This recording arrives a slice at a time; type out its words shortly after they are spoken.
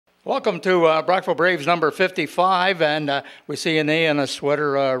Welcome to Brockville Braves number 55, and we see an A in a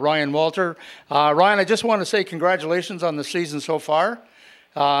sweater, Ryan Walter. Ryan, I just want to say congratulations on the season so far.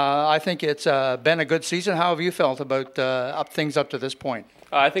 I think it's been a good season. How have you felt about things up to this point?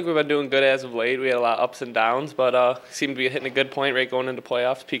 I think we've been doing good as of late. We had a lot of ups and downs, but seem to be hitting a good point right going into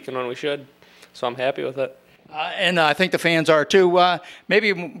playoffs, peaking when we should. So I'm happy with it. And I think the fans are too.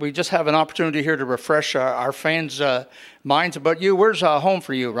 Maybe we just have an opportunity here to refresh our fans' minds about you. Where's home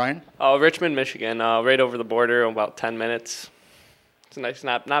for you, Ryan? Richmond, Michigan, right over the border, about 10 minutes. It's a nice,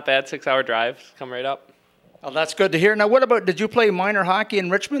 not bad 6-hour drive. Come right up. Oh, that's good to hear. Now, what about, did you play minor hockey in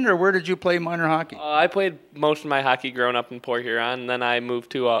Richmond, or where did you play minor hockey? I played most of my hockey growing up in Port Huron, and then I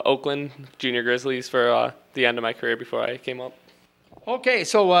moved to Oakland Junior Grizzlies for the end of my career before I came up. Okay,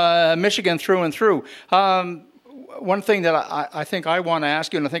 so Michigan through and through. One thing that I think I want to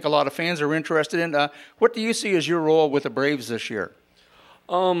ask you, and I think a lot of fans are interested in, what do you see as your role with the Braves this year?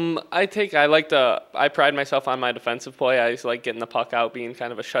 I pride myself on my defensive play. I just like getting the puck out, being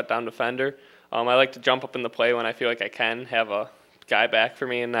kind of a shutdown defender. I like to jump up in the play when I feel like I can, have a guy back for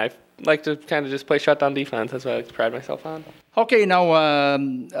me, and I like to kind of just play shutdown defense. That's what I like to pride myself on. Okay, now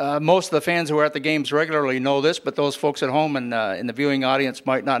most of the fans who are at the games regularly know this, but those folks at home and in the viewing audience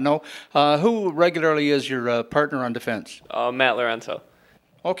might not know. Who regularly is your partner on defense? Matt Lorenzo.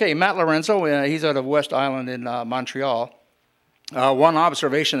 Okay, Matt Lorenzo, he's out of West Island in Montreal. One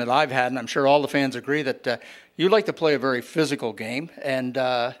observation that I've had, and I'm sure all the fans agree, that you like to play a very physical game, and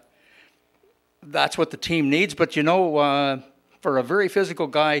that's what the team needs. But, you know, for a very physical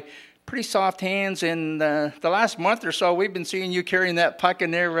guy, pretty soft hands. In the last month or so, we've been seeing you carrying that puck in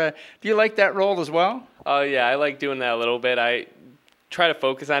there. Do you like that role as well? Yeah, I like doing that a little bit. I try to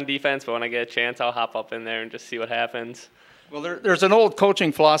focus on defense, but when I get a chance, I'll hop up in there and just see what happens. Well, there's an old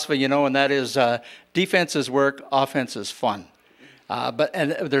coaching philosophy, you know, and that is defense is work, offense is fun.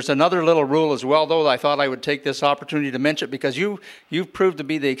 And there's another little rule as well, though I thought I would take this opportunity to mention it because you've proved to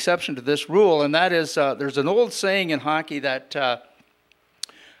be the exception to this rule, and that is there's an old saying in hockey that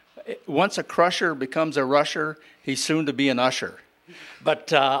once a crusher becomes a rusher, he's soon to be an usher.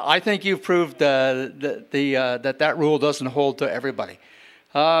 But I think you've proved that rule doesn't hold to everybody.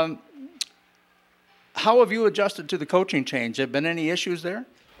 How have you adjusted to the coaching change? Have been any issues there?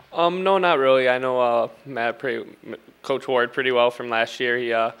 No, not really. I know Coach Ward pretty well from last year.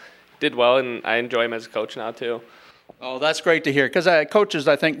 He did well, and I enjoy him as a coach now too. Oh, that's great to hear because coaches,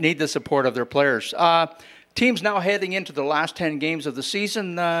 I think, need the support of their players. Teams now heading into the last 10 games of the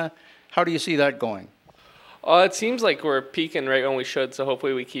season. How do you see that going? It seems like we're peaking right when we should, so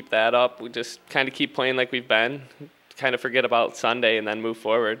hopefully we keep that up. We just kind of keep playing like we've been, kind of forget about Sunday and then move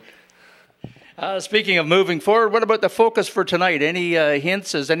forward. Speaking of moving forward, what about the focus for tonight? Any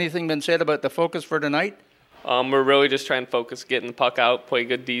hints? Has anything been said about the focus for tonight? We're really just trying to focus, getting the puck out, play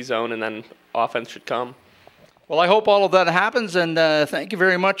good D zone, and then offense should come. Well, I hope all of that happens, and thank you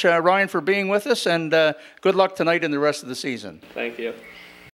very much, Ryan, for being with us, and good luck tonight and the rest of the season. Thank you.